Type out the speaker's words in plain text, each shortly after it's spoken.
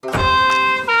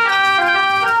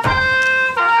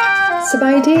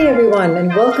Sabaydi everyone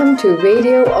and welcome to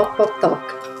Radio Okpok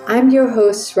Talk. I'm your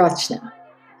host Rachna.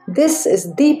 This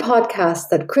is the podcast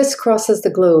that crisscrosses the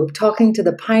globe talking to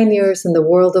the pioneers in the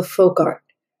world of folk art,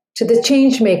 to the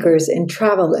change makers in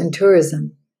travel and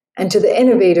tourism, and to the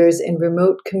innovators in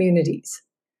remote communities.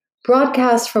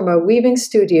 Broadcast from our weaving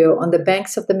studio on the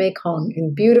banks of the Mekong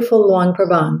in beautiful Luang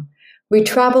Prabang, we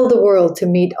travel the world to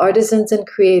meet artisans and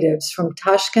creatives from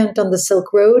Tashkent on the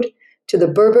Silk Road to the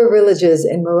Berber villages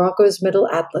in Morocco's Middle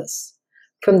Atlas,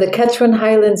 from the Quechuan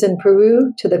highlands in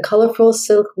Peru to the colorful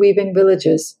silk weaving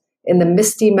villages in the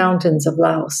misty mountains of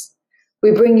Laos.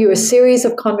 We bring you a series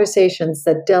of conversations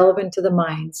that delve into the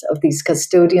minds of these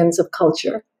custodians of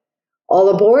culture. All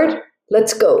aboard,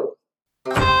 let's go.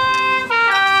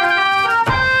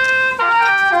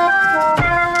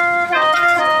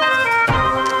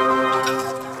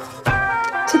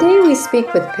 Today we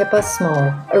speak with Pippa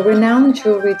Small, a renowned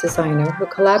jewelry designer who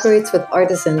collaborates with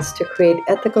artisans to create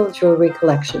ethical jewelry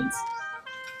collections.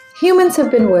 Humans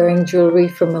have been wearing jewelry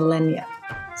for millennia.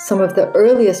 Some of the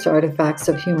earliest artifacts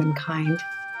of humankind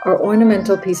are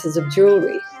ornamental pieces of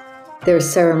jewelry. They're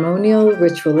ceremonial,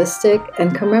 ritualistic,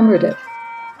 and commemorative.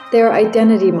 They are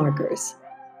identity markers.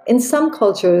 In some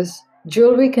cultures,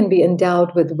 jewelry can be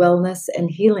endowed with wellness and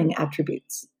healing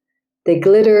attributes. They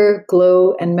glitter,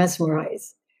 glow, and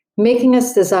mesmerize, making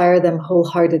us desire them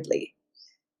wholeheartedly.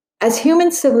 As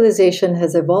human civilization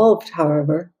has evolved,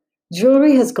 however,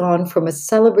 jewelry has gone from a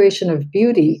celebration of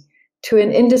beauty to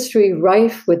an industry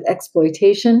rife with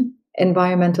exploitation,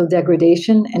 environmental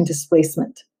degradation, and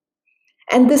displacement.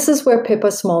 And this is where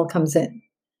Pippa Small comes in.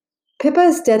 Pippa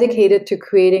is dedicated to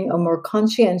creating a more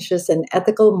conscientious and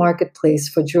ethical marketplace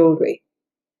for jewelry.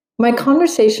 My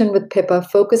conversation with Pippa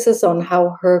focuses on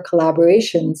how her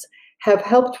collaborations have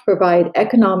helped provide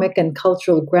economic and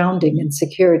cultural grounding and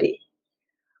security.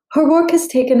 Her work has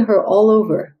taken her all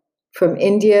over, from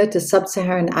India to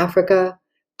sub-Saharan Africa,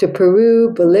 to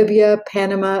Peru, Bolivia,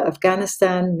 Panama,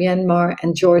 Afghanistan, Myanmar,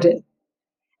 and Jordan.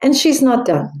 And she's not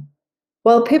done.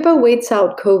 While Pippa waits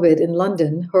out COVID in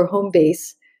London, her home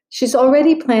base, she's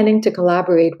already planning to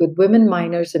collaborate with women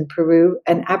miners in Peru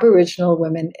and Aboriginal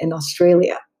women in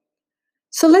Australia.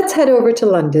 So let's head over to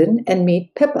London and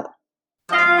meet Pippa.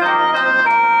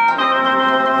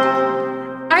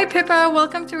 Hi, Pippa.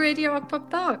 Welcome to Radio Okpok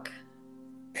Talk.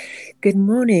 Good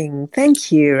morning.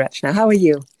 Thank you, Rachna. How are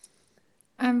you?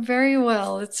 I'm very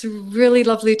well. It's really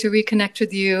lovely to reconnect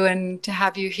with you and to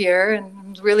have you here. And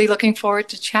I'm really looking forward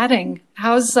to chatting.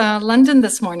 How's London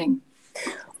this morning?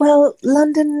 Well,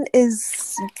 London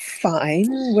is fine.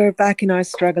 We're back in our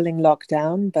struggling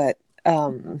lockdown, but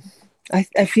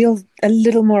I feel a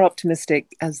little more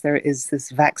optimistic as there is this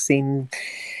vaccine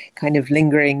kind of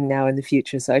lingering now in the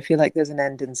future. So I feel like there's an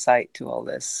end in sight to all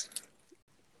this.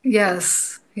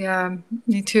 Yes. Yeah,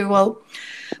 me too. Well,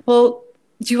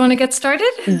 do you want to get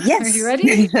started? Yes. Are you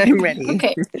ready? I'm ready.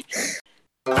 Okay.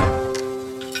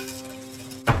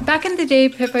 Back in the day,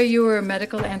 Pippa, you were a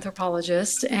medical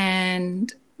anthropologist,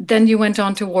 and then you went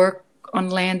on to work on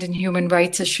land and human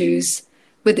rights issues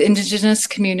with indigenous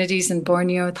communities in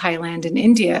Borneo, Thailand, and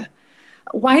India.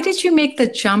 Why did you make the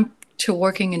jump to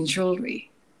working in jewelry?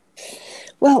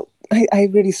 Well, I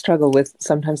really struggle with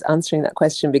sometimes answering that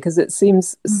question because it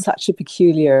seems such a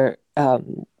peculiar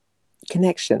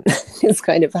connection. It's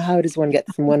kind of how does one get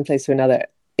from one place to another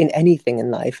in anything in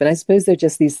life? And I suppose they're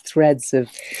just these threads of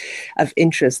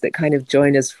interest that kind of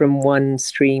join us from one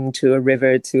stream to a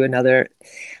river to another.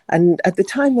 And at the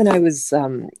time when I was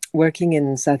working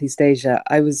in Southeast Asia,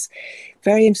 I was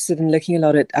very interested in looking a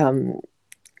lot at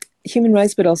human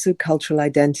rights, but also cultural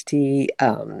identity,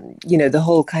 the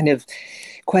whole kind of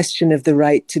question of the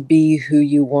right to be who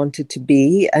you wanted to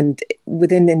be. And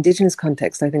within Indigenous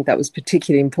context, I think that was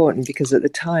particularly important because at the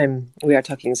time, we are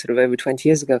talking sort of over 20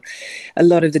 years ago, a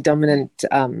lot of the dominant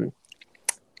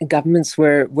governments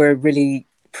were really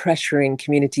pressuring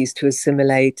communities to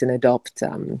assimilate and adopt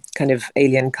kind of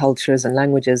alien cultures and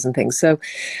languages and things. So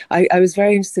I was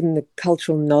very interested in the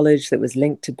cultural knowledge that was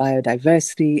linked to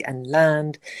biodiversity and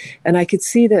land. And I could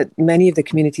see that many of the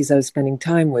communities I was spending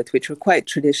time with, which were quite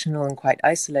traditional and quite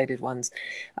isolated ones,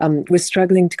 were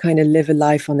struggling to kind of live a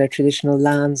life on their traditional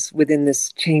lands within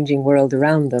this changing world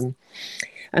around them.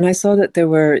 And I saw that there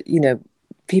were,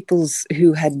 peoples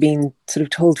who had been sort of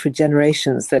told for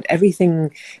generations that everything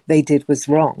they did was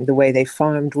wrong. The way they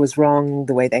farmed was wrong.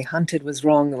 The way they hunted was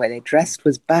wrong. The way they dressed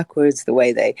was backwards. The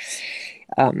way they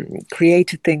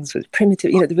created things was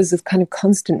primitive. There was this kind of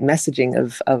constant messaging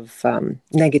of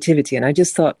negativity. And I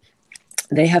just thought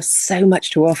they have so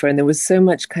much to offer. And there was so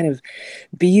much kind of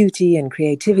beauty and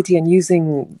creativity and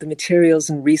using the materials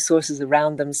and resources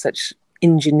around them, such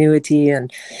ingenuity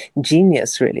and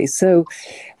genius, really. So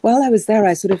while I was there,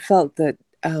 I sort of felt that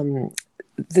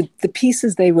the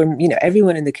pieces they were,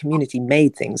 everyone in the community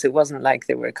made things. It wasn't like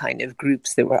there were kind of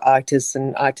groups. There were artists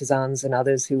and artisans and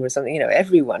others who were something,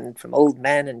 everyone from old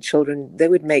men and children, they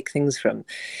would make things from,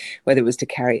 whether it was to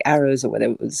carry arrows or whether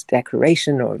it was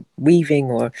decoration or weaving,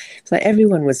 or so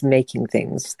everyone was making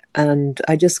things. And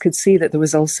I just could see that there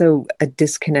was also a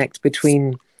disconnect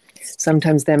between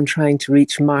sometimes them trying to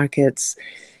reach markets,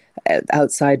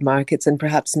 outside markets, and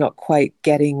perhaps not quite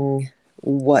getting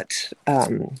what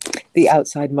the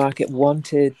outside market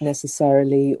wanted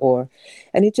necessarily,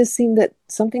 and it just seemed that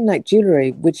something like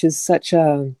jewelry, which is such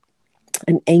an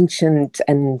ancient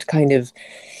and kind of,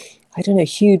 I don't know,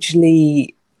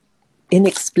 hugely,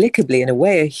 inexplicably in a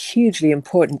way, a hugely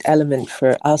important element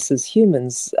for us as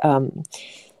humans.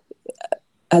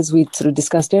 As we sort of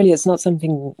discussed earlier, it's not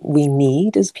something we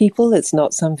need as people. It's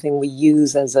not something we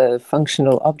use as a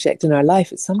functional object in our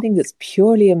life. It's something that's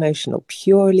purely emotional,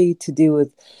 purely to do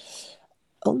with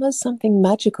almost something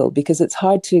magical, because it's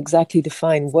hard to exactly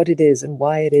define what it is and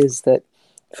why it is that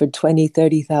for 20,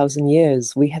 30,000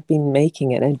 years, we have been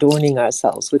making and adorning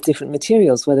ourselves with different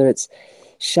materials, whether it's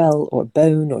shell or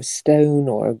bone or stone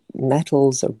or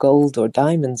metals or gold or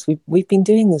diamonds. We've been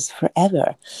doing this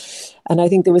forever. And I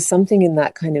think there was something in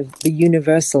that kind of the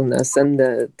universalness and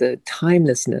the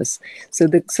timelessness. So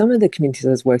some of the communities I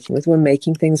was working with were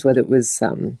making things, whether it was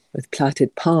with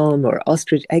plaited palm or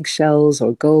ostrich eggshells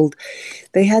or gold.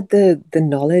 They had the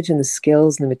knowledge and the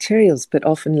skills and the materials, but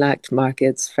often lacked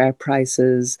markets, fair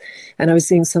prices. And I was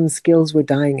seeing some skills were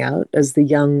dying out as the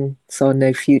young saw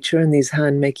no future in these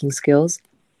hand-making skills.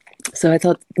 So I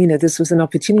thought, this was an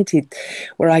opportunity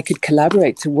where I could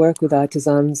collaborate to work with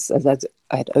artisans, as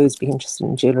I'd always been interested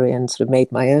in jewelry and sort of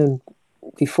made my own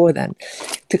before then,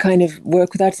 to kind of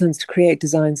work with artisans to create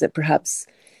designs that perhaps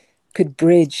could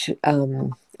bridge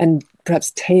and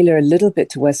perhaps tailor a little bit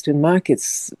to Western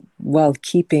markets while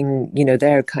keeping,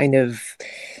 their kind of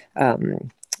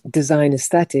design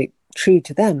aesthetic true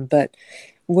to them, but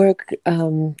work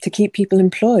to keep people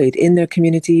employed in their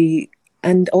community,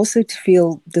 and also to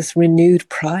feel this renewed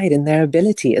pride in their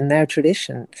ability and their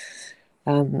tradition.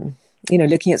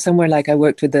 Looking at somewhere like I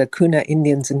worked with the Kuna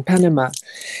Indians in Panama,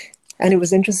 and it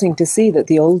was interesting to see that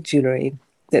the old jewelry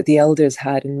that the elders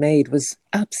had and made was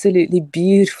absolutely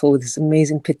beautiful, with this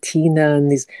amazing patina,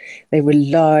 and they were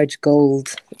large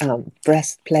gold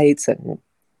breastplates and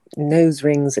nose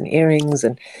rings and earrings,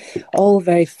 and all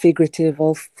very figurative,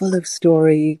 all full of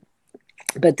story.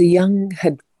 But the young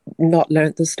had not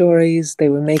learnt the stories. They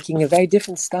were making a very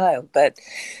different style, but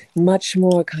much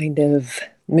more kind of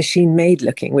machine-made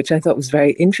looking, which I thought was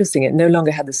very interesting. It no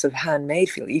longer had this sort of handmade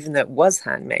feel, even though it was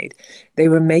handmade. They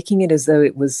were making it as though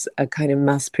it was a kind of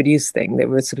mass-produced thing. They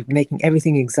were sort of making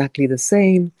everything exactly the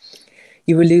same.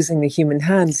 You were losing the human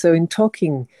hand. So in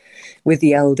talking with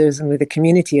the elders and with the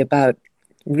community about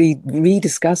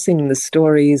rediscussing the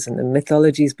stories and the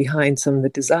mythologies behind some of the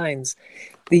designs,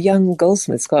 the young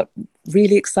goldsmiths got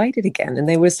really excited again, and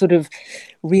they were sort of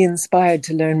re-inspired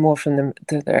to learn more from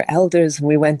their elders. And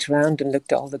we went around and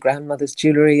looked at all the grandmothers'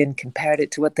 jewelry and compared it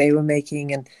to what they were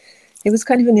making, and it was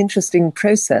kind of an interesting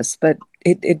process, but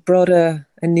it brought a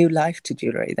new life to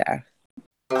jewelry there.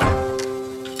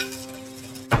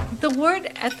 The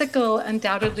word ethical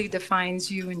undoubtedly defines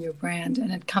you and your brand,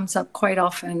 and it comes up quite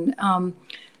often.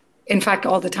 In fact,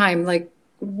 all the time. Like,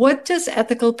 what does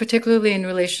ethical, particularly in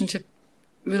relationship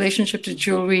to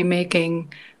jewelry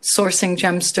making, sourcing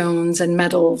gemstones and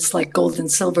metals like gold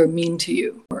and silver, mean to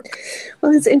you?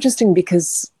 Well, it's interesting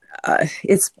because I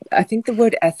think the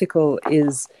word ethical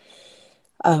is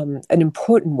an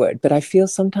important word, but I feel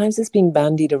sometimes it's being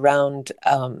bandied around.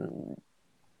 I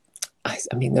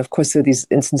mean, of course, there are these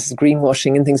instances of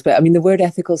greenwashing and things, but I mean, the word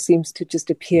ethical seems to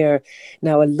just appear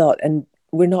now a lot, and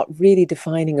we're not really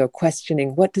defining or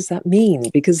questioning what does that mean,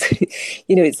 because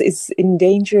it's in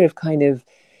danger of kind of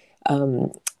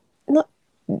not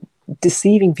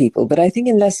deceiving people. But I think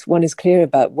unless one is clear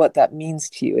about what that means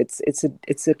to you,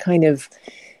 it's a kind of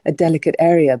a delicate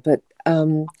area. But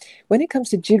when it comes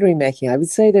to jewelry making, I would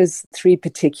say there's three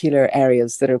particular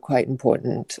areas that are quite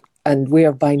important, and we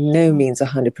are by no means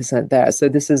 100% there. So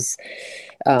this is,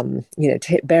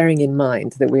 bearing in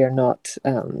mind that we are not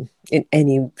in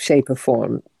any shape or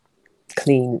form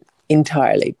clean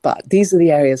entirely, but these are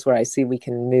the areas where I see we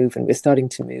can move, and we're starting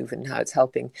to move, and how it's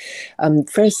helping.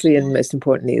 Firstly, and most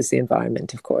importantly, is the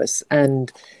environment, of course,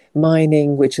 and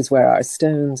mining, which is where our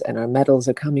stones and our metals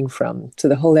are coming from. So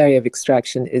the whole area of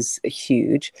extraction is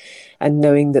huge. And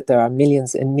knowing that there are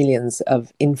millions and millions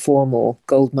of informal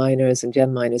gold miners and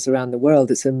gem miners around the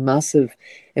world, it's a massive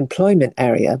employment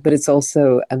area, but it's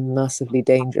also a massively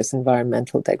dangerous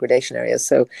environmental degradation area.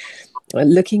 So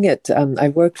looking at,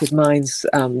 I've worked with mines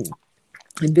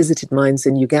and visited mines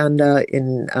in Uganda,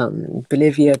 in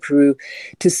Bolivia, Peru,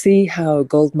 to see how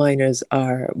gold miners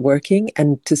are working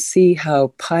and to see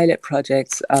how pilot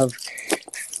projects of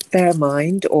fair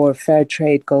mined or fair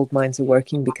trade gold mines are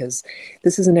working, because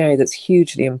this is an area that's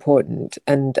hugely important.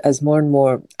 And as more and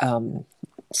more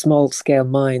small scale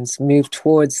mines move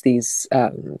towards these,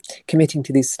 committing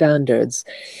to these standards,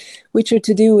 which are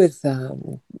to do with,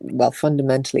 well,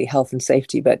 fundamentally health and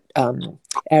safety, but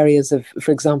areas of,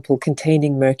 for example,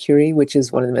 containing mercury, which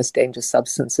is one of the most dangerous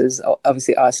substances.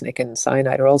 Obviously, arsenic and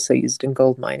cyanide are also used in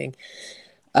gold mining,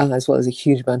 as well as a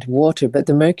huge amount of water. But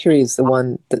the mercury is the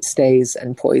one that stays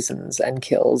and poisons and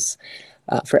kills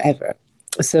forever.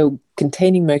 So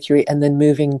containing mercury and then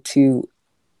moving to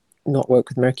not work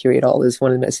with mercury at all is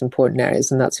one of the most important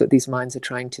areas, and that's what these mines are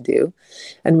trying to do.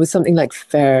 And with something like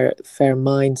fair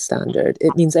mine standard,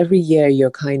 it means every year your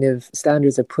kind of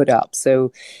standards are put up.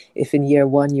 So if in year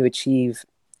one you achieve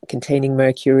containing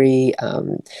mercury,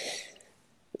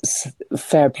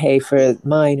 fair pay for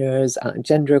miners,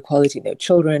 gender equality, no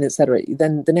children, etc.,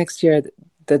 then the next year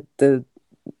the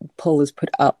pull is put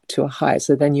up to a high.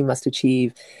 So then you must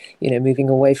achieve, moving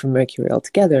away from mercury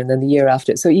altogether. And then the year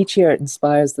after. So each year it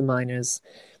inspires the miners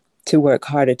to work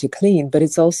harder to clean, but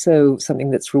it's also something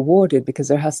that's rewarded, because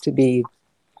there has to be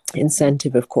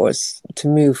incentive, of course, to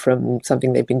move from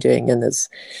something they've been doing and that's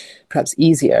perhaps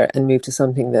easier and move to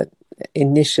something that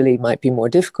initially might be more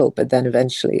difficult, but then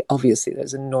eventually, obviously,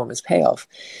 there's an enormous payoff.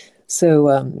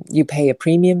 So you pay a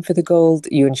premium for the gold.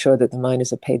 You ensure that the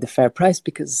miners are paid the fair price,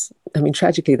 because,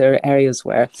 tragically, there are areas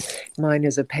where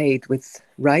miners are paid with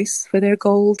rice for their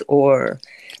gold, or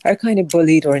are kind of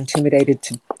bullied or intimidated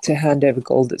to hand over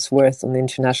gold that's worth on the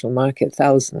international market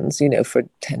thousands, for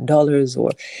 $10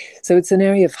 or. So it's an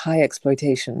area of high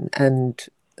exploitation, and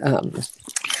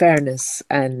fairness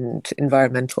and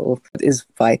environmental is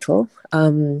vital.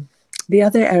 The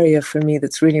other area for me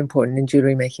that's really important in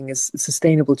jewelry making is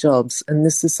sustainable jobs. And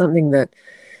this is something that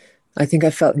I think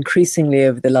I felt increasingly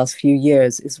over the last few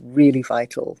years is really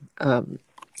vital.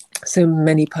 So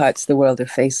many parts of the world are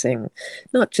facing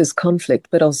not just conflict,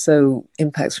 but also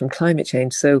impacts from climate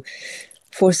change. So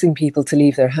forcing people to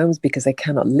leave their homes because they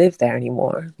cannot live there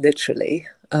anymore, literally,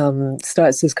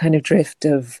 starts this kind of drift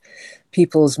of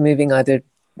people's moving either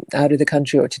out of the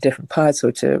country or to different parts,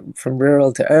 or from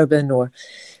rural to urban,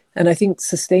 and I think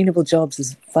sustainable jobs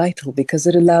is vital, because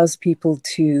it allows people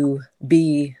to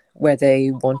be where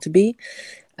they want to be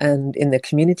and in their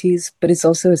communities, but it's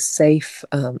also safe,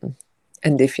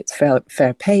 and if it's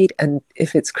fair paid, and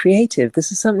if it's creative.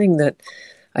 This is something that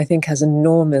I think has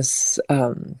enormous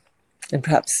and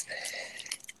perhaps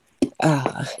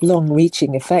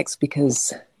long-reaching effects,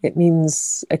 because it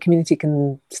means a community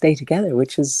can stay together,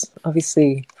 which is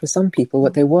obviously for some people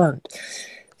what they want.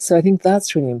 So I think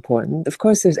that's really important. Of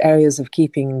course, there's areas of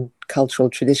keeping cultural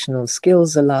traditional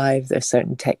skills alive. There's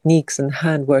certain techniques and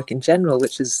handwork in general,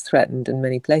 which is threatened in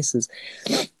many places.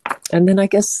 And then I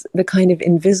guess the kind of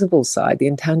invisible side, the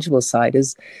intangible side,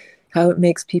 is how it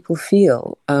makes people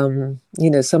feel.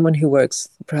 Someone who works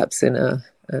perhaps in a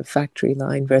factory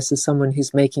line versus someone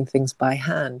who's making things by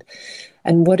hand.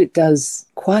 And what it does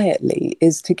quietly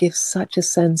is to give such a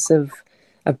sense of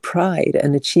pride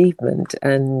and achievement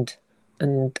and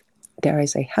dare I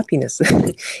say happiness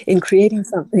in creating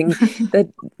something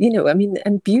that,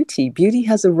 and beauty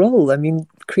has a role.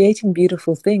 Creating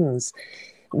beautiful things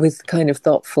with kind of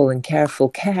thoughtful and careful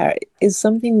care is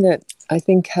something that I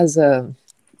think has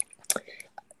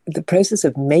the process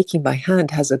of making by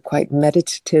hand has a quite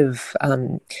meditative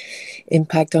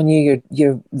impact on you.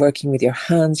 You're working with your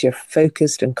hands, you're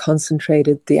focused and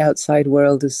concentrated. The outside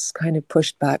world is kind of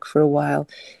pushed back for a while.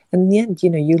 And in the end,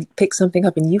 you pick something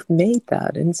up and you've made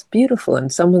that, and it's beautiful,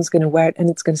 and someone's going to wear it and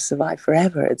it's going to survive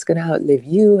forever. It's going to outlive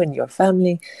you and your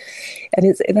family.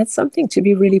 And that's something to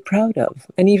be really proud of.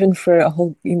 And even for a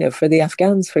whole, for the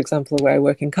Afghans, for example, where I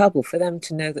work in Kabul, for them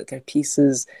to know that their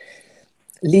pieces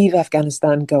leave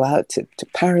Afghanistan, go out to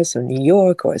Paris or New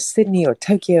York or Sydney or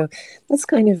Tokyo, that's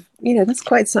kind of, that's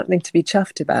quite something to be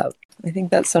chuffed about. I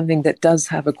think that's something that does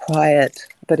have a quiet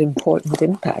but important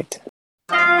impact.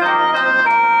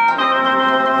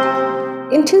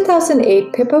 In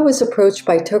 2008, Pippa was approached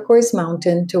by Turquoise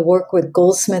Mountain to work with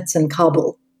goldsmiths in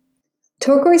Kabul.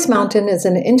 Turquoise Mountain is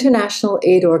an international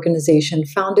aid organization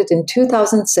founded in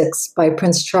 2006 by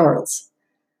Prince Charles.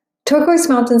 Turquoise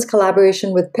Mountain's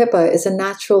collaboration with Pippa is a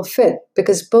natural fit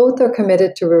because both are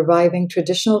committed to reviving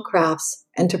traditional crafts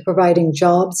and to providing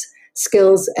jobs,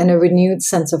 skills, and a renewed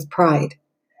sense of pride.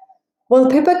 While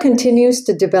Pippa continues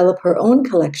to develop her own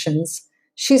collections,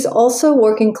 she's also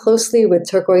working closely with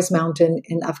Turquoise Mountain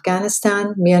in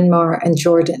Afghanistan, Myanmar, and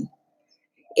Jordan.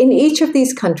 In each of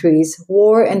these countries,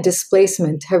 war and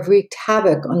displacement have wreaked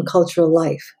havoc on cultural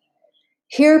life.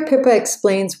 Here, Pippa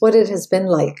explains what it has been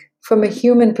like, from a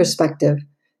human perspective,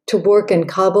 to work in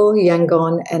Kabul,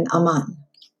 Yangon, and Amman.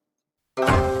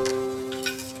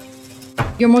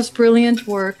 Your most brilliant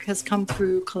work has come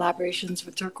through collaborations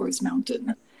with Turquoise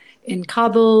Mountain in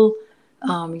Kabul,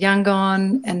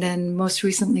 Yangon, and then most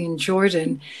recently in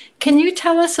Jordan. Can you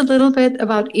tell us a little bit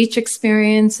about each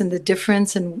experience and the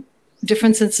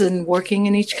differences in working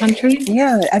in each country?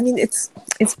 Yeah, I mean, it's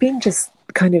been just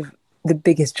kind of the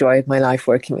biggest joy of my life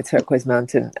working with Turquoise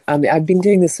Mountain. I've been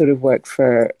doing this sort of work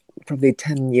for probably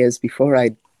 10 years before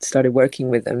I started working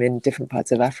with them in different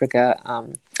parts of Africa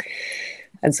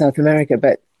and South America.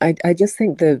 But I just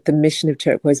think the mission of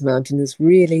Turquoise Mountain is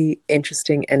really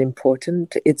interesting and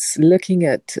important. It's looking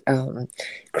at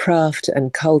craft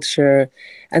and culture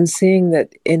and seeing that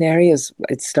in areas,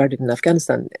 it started in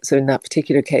Afghanistan, so in that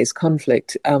particular case,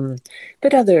 conflict,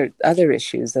 but other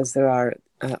issues, as there are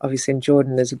obviously in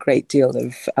Jordan, there's a great deal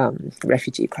of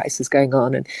refugee crisis going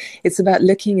on. And it's about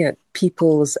looking at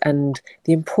peoples and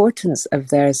the importance of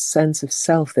their sense of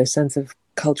self, their sense of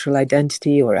cultural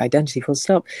identity or identity full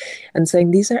stop, and saying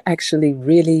these are actually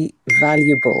really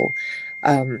valuable,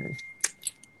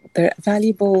 they're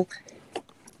valuable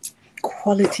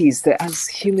qualities that as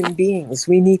human beings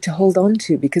we need to hold on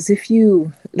to. Because if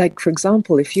you, like, for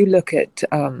example, if you look at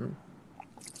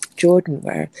Jordan,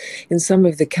 where in some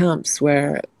of the camps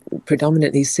where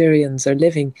predominantly Syrians are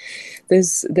living,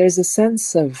 there's a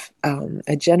sense of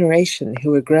a generation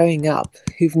who are growing up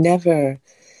who've never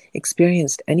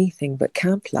experienced anything but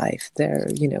camp life. They're,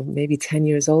 maybe 10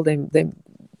 years old. They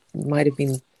might have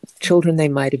been children. They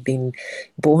might have been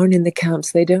born in the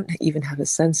camps. They don't even have a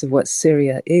sense of what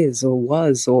Syria is or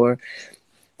was or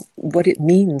what it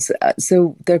means.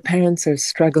 So their parents are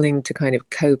struggling to kind of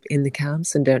cope in the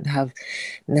camps and don't have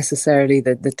necessarily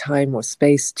the time or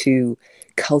space to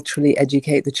culturally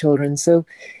educate the children. So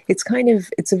it's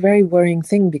a very worrying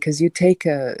thing, because you take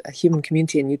a human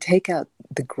community and you take out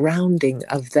the grounding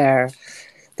of their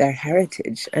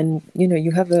heritage, and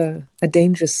you have a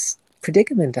dangerous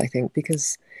predicament, I think,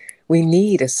 because we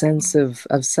need a sense of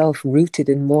self rooted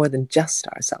in more than just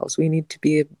ourselves. We need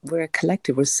to we're a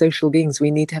collective, we're social beings.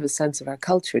 We need to have a sense of our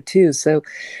culture too. So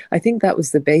I think that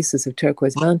was the basis of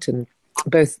Turquoise Mountain,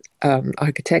 both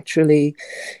architecturally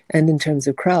and in terms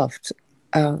of craft.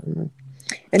 And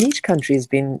each country has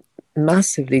been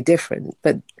massively different,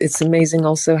 but it's amazing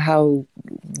also how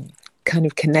kind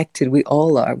of connected we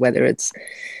all are, whether it's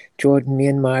Jordan,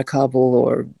 Myanmar,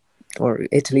 Kabul, or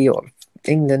Italy, or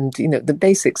England. The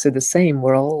basics are the same.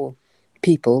 We're all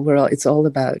people. It's all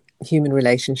about human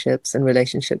relationships and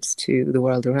relationships to the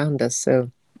world around us.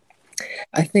 So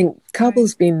I think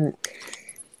Kabul's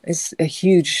it's a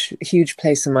huge, huge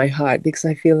place in my heart, because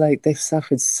I feel like they've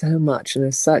suffered so much and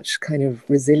they're such kind of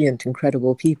resilient,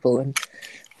 incredible people. And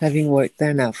having worked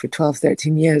there now for 12,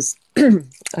 13 years,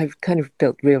 I've kind of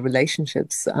built real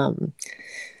relationships. And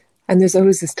there's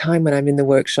always this time when I'm in the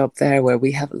workshop there where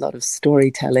we have a lot of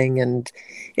storytelling. And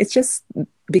it's just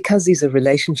because these are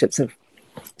relationships of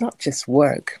not just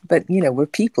work, but, we're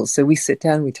people. So we sit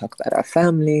down, we talk about our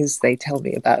families. They tell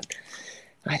me about,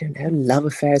 I don't know, love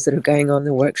affairs that are going on in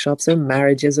the workshops, or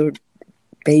marriages, or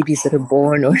babies that are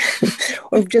born, or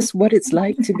or just what it's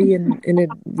like to be in a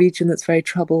region that's very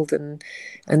troubled, and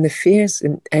the fears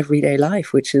in everyday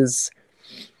life, which is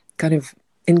kind of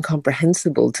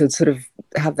incomprehensible to sort of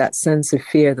have that sense of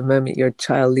fear the moment your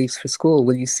child leaves for school.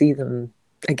 Will you see them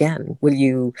again? Will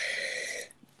you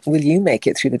make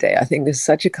it through the day? I think there's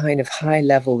such a kind of high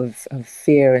level of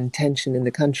fear and tension in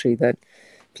the country that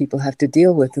people have to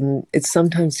deal with. And it's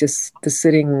sometimes just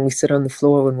we sit on the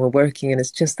floor when we're working, and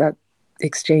it's just that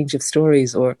exchange of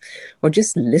stories, or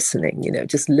just listening,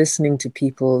 just listening to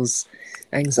people's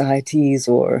anxieties,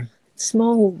 or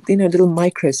small, little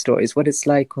micro stories, what it's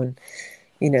like when,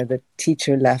 the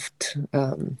teacher left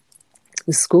the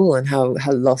school and how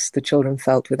lost the children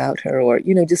felt without her, or,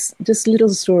 just little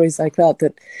stories like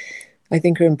that I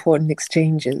think are important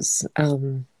exchanges.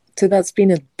 So that's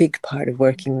been a big part of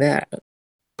working there.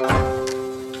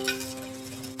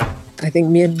 I think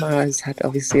Myanmar has had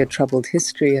obviously a troubled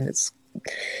history, and it's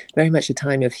very much a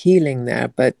time of healing there.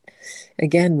 But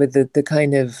again, with the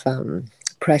kind of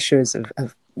pressures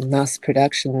of mass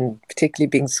production, particularly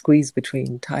being squeezed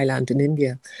between Thailand and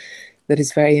India, that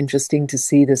is very interesting to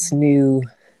see this new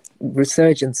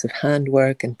resurgence of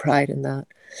handwork and pride in that.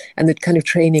 And the kind of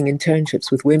training internships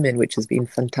with women, which has been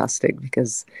fantastic,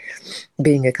 because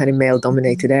being a kind of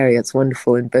male-dominated area, it's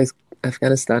wonderful in both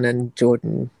Afghanistan and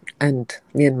Jordan and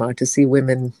Myanmar to see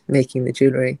women making the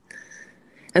jewellery.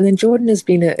 And then Jordan has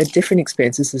been a different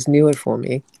experience. This is newer for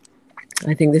me.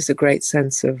 I think there's a great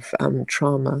sense of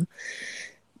trauma.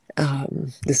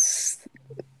 This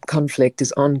conflict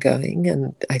is ongoing,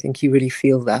 and I think you really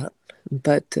feel that.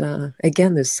 But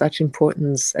again, there's such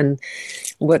importance, and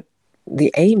what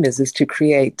the aim is to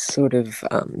create sort of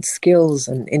skills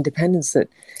and independence that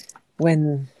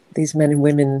when these men and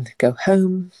women go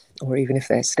home, or even if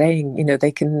they're staying, you know,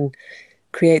 they can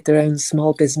create their own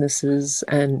small businesses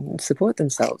and support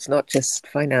themselves, not just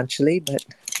financially, but,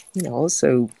 you know,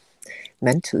 also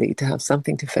mentally, to have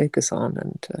something to focus on.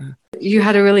 And you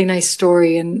had a really nice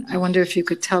story, and I wonder if you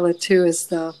could tell it too,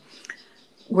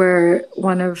 where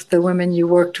one of the women you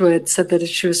worked with said that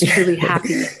she was truly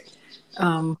happy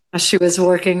as she was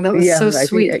working. That was so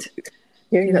sweet.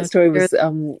 Hearing that story was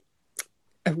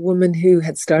a woman who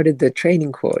had started the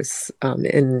training course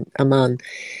in Amman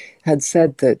had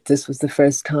said that this was the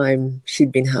first time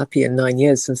she'd been happy in 9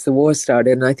 years since the war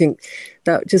started. And I think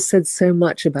that just said so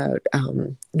much about,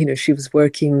 you know, she was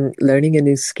working, learning a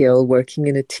new skill, working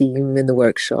in a team in the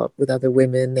workshop with other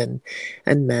women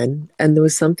and men. And there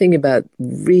was something about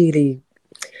really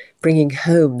bringing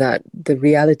home that the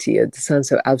reality, it sounds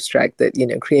so abstract that, you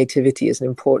know, creativity is an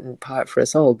important part for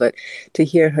us all. But to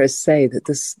hear her say that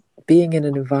this, being in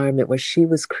an environment where she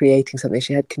was creating something,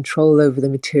 she had control over the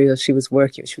material she was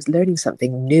working with, she was learning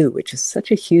something new, which is such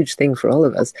a huge thing for all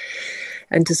of us.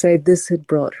 And to say this had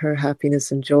brought her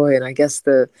happiness and joy. And I guess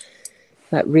that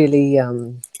really,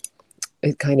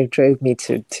 it kind of drove me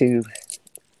to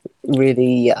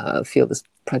really feel this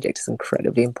project is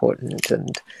incredibly important.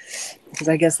 And because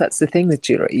I guess that's the thing with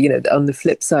jewelry, you know, on the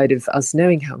flip side of us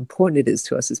knowing how important it is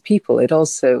to us as people, it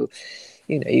also,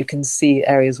 you know, you can see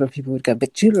areas where people would go,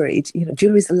 but jewelry, you know,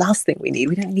 jewelry is the last thing we need.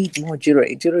 We don't need more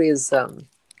jewelry. Jewelry is,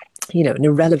 you know, an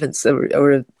irrelevance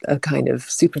or a kind of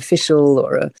superficial,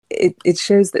 or it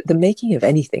shows that the making of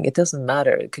anything, it doesn't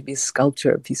matter. It could be a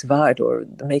sculpture, a piece of art, or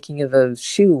the making of a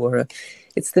shoe, or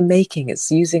it's the making,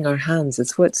 it's using our hands.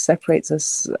 It's what separates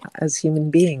us as human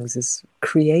beings, is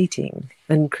creating,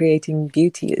 and creating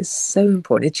beauty is so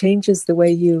important. It changes the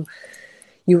way you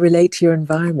relate to your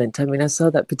environment. I mean, I saw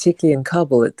that particularly in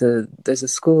Kabul. There's a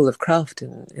school of craft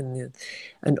in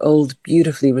an old,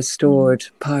 beautifully restored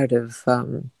part of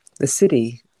the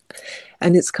city,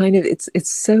 and it's kind of it's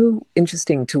so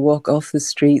interesting to walk off the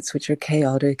streets, which are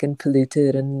chaotic and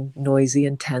polluted and noisy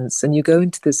and tense, and you go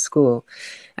into this school,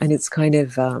 and it's kind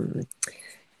of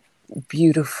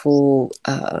beautiful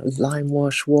lime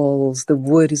wash walls. The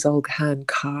wood is all hand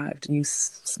carved, and you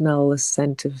smell a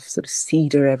scent of sort of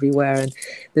cedar everywhere, and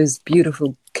there's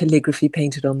beautiful calligraphy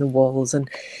painted on the walls and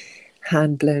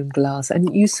hand blown glass,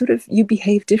 and you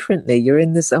behave differently. You're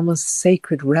in this almost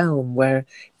sacred realm where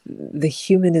the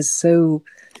human is so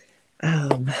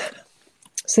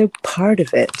part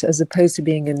of it, as opposed to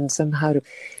being in somehow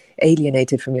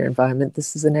alienated from your environment.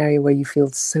 This is an area where you feel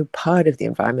so part of the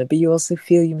environment, but you also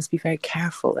feel you must be very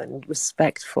careful and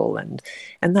respectful, and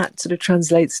that sort of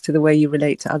translates to the way you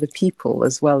relate to other people,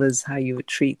 as well as how you would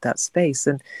treat that space.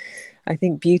 And I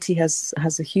think beauty has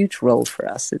a huge role for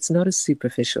us. It's not a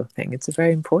superficial thing. It's a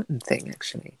very important thing,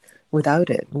 actually.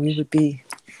 Without it, we would be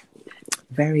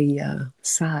very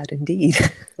sad indeed.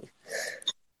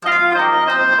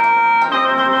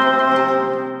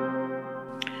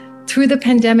 Through the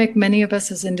pandemic, many of us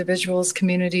as individuals,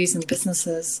 communities, and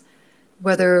businesses,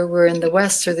 whether we're in the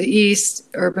West or the East,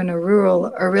 urban or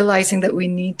rural, are realizing that we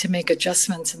need to make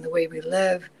adjustments in the way we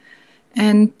live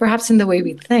and perhaps in the way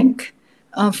we think.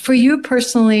 For you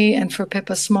personally and for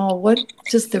Pippa Small, what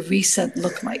does the reset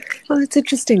look like? Well, it's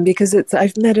interesting because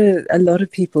I've met a lot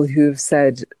of people who have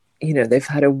said, you know, they've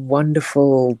had a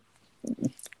wonderful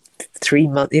 3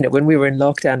 months, you know, when we were in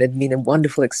lockdown, it'd been a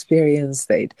wonderful experience.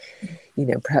 They'd, you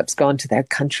know, perhaps gone to their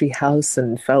country house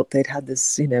and felt they'd had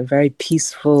this, you know, very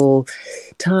peaceful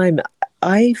time.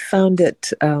 I found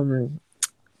it,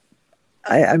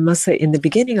 I must say, in the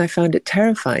beginning, I found it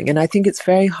terrifying. And I think it's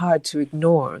very hard to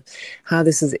ignore how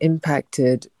this has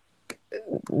impacted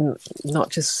not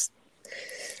just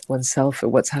oneself at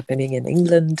what's happening in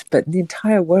England, but the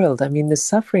entire world. I mean, the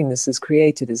suffering this has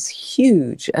created is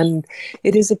huge. And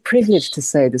it is a privilege to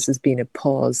say this has been a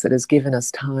pause that has given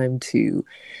us time to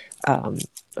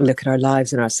look at our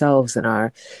lives and ourselves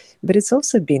but it's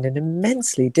also been an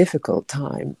immensely difficult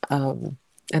time.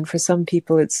 And for some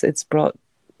people, it's brought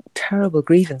terrible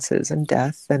grievances and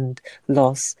death and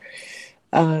loss.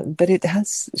 But it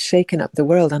has shaken up the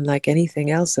world unlike anything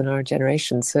else in our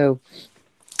generation. So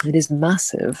it is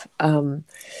massive. And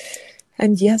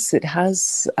yes, it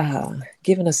has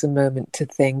given us a moment to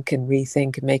think and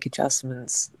rethink and make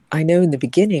adjustments. I know in the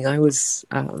beginning I was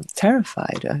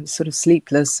terrified. I was sort of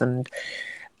sleepless, and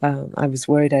I was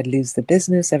worried I'd lose the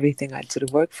business, everything I'd sort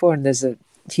of worked for. And there's a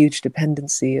huge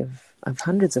dependency of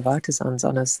hundreds of artisans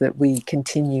on us that we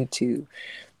continue to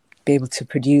be able to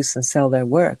produce and sell their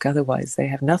work. Otherwise, they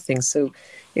have nothing. So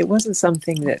it wasn't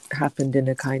something that happened in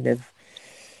a kind of,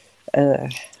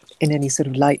 in any sort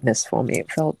of lightness for me.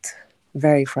 It felt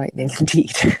very frightening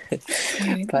indeed.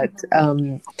 But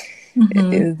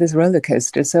this roller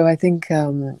coaster. So I think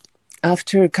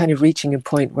after kind of reaching a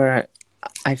point where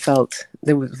I felt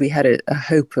we had a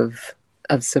hope of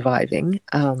surviving,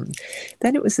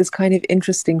 then it was this kind of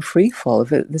interesting free fall of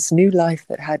this new life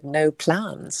that had no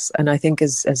plans. And I think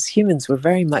as humans, we're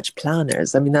very much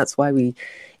planners. I mean, that's why we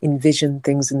envision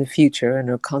things in the future and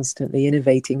are constantly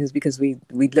innovating, is because we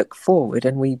look forward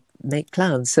and we make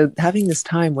plans. So having this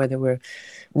time where there were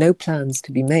no plans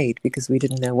to be made because we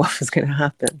didn't know what was going to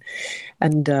happen.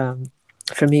 And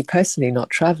for me personally, not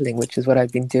traveling, which is what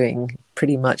I've been doing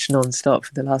pretty much nonstop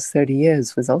for the last 30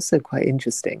 years, was also quite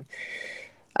interesting.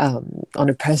 On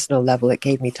a personal level, it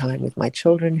gave me time with my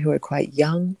children, who are quite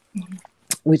young,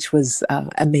 which was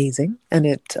amazing. And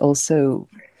it also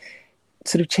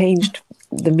sort of changed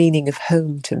the meaning of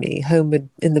home to me. Home had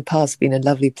in the past been a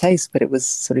lovely place, but it was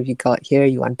sort of, you got here,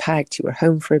 you unpacked, you were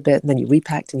home for a bit, and then you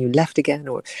repacked and you left again.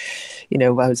 Or, I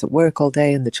was at work all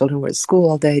day and the children were at school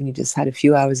all day, and you just had a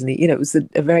few hours in it was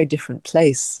a very different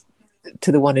place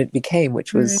to the one it became,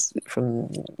 which was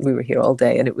we were here all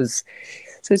day. And it was,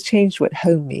 so it's changed what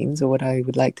home means, or what I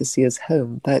would like to see as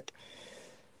home. But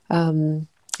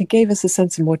it gave us a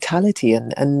sense of mortality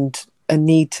and a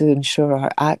need to ensure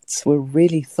our acts were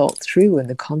really thought through and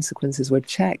the consequences were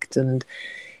checked. And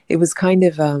it was kind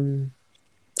of,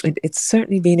 it's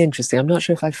certainly been interesting. I'm not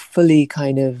sure if I've fully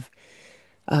kind of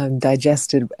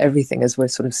digested everything, as we're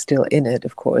sort of still in it,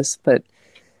 of course. But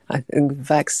I think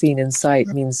vaccine in sight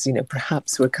means,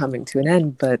 perhaps we're coming to an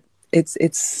end. But it's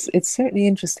certainly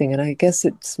interesting, and I guess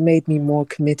it's made me more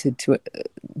committed to it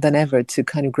than ever to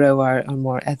kind of grow our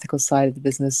more ethical side of the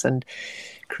business and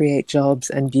create jobs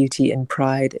and beauty and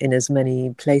pride in as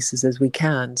many places as we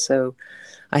can. So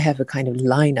I have a kind of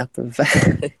lineup of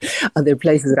other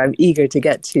places that I'm eager to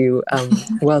get to,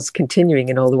 whilst continuing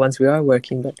in all the ones we are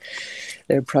working. But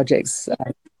there are projects.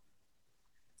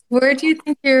 Where do you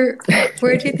think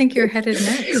you're headed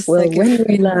next? Well, when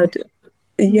you're allowed.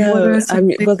 Yeah,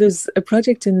 there's a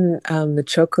project in the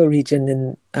Choco region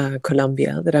in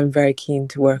Colombia that I'm very keen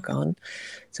to work on.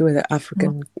 So with the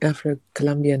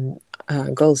Afro-Colombian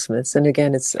goldsmiths, and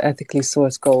again, it's ethically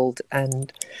sourced gold,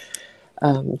 and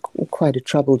quite a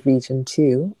troubled region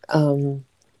too. I'm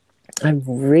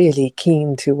really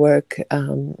keen to work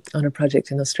on a project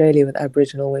in Australia with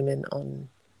Aboriginal women on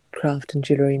craft and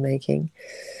jewellery making.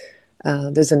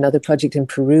 There's another project in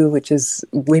Peru, which is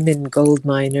women gold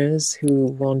miners who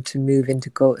want to move into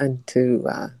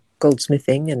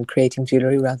goldsmithing and creating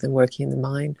jewellery rather than working in the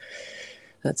mine.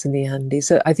 That's in the Andes.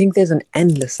 So I think there's an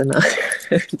endless amount,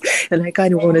 and I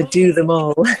kind of want to do them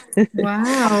all.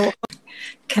 Wow.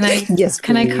 Can I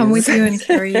come with you and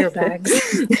carry your bags?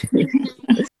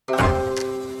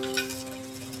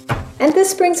 And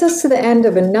this brings us to the end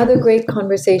of another great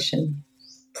conversation.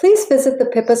 Please visit the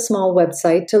Pippa Small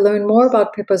website to learn more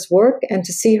about Pippa's work and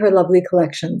to see her lovely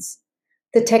collections.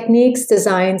 The techniques,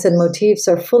 designs, and motifs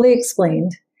are fully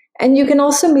explained, and you can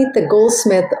also meet the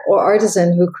goldsmith or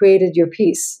artisan who created your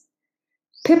piece.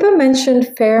 Pippa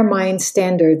mentioned Fair Mined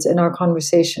standards in our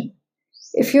conversation.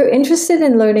 If you're interested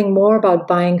in learning more about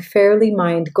buying fairly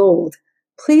mined gold,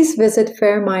 please visit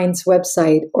Fair Mind's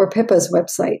website or Pippa's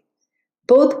website.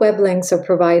 Both web links are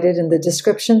provided in the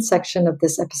description section of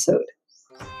this episode.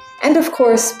 And of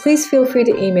course, please feel free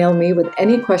to email me with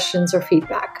any questions or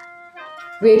feedback.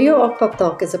 Radio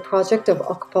Okpoptok is a project of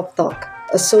Okpoptok,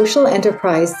 a social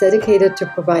enterprise dedicated to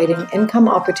providing income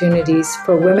opportunities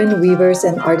for women weavers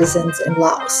and artisans in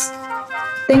Laos.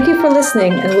 Thank you for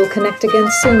listening, and we'll connect again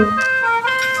soon.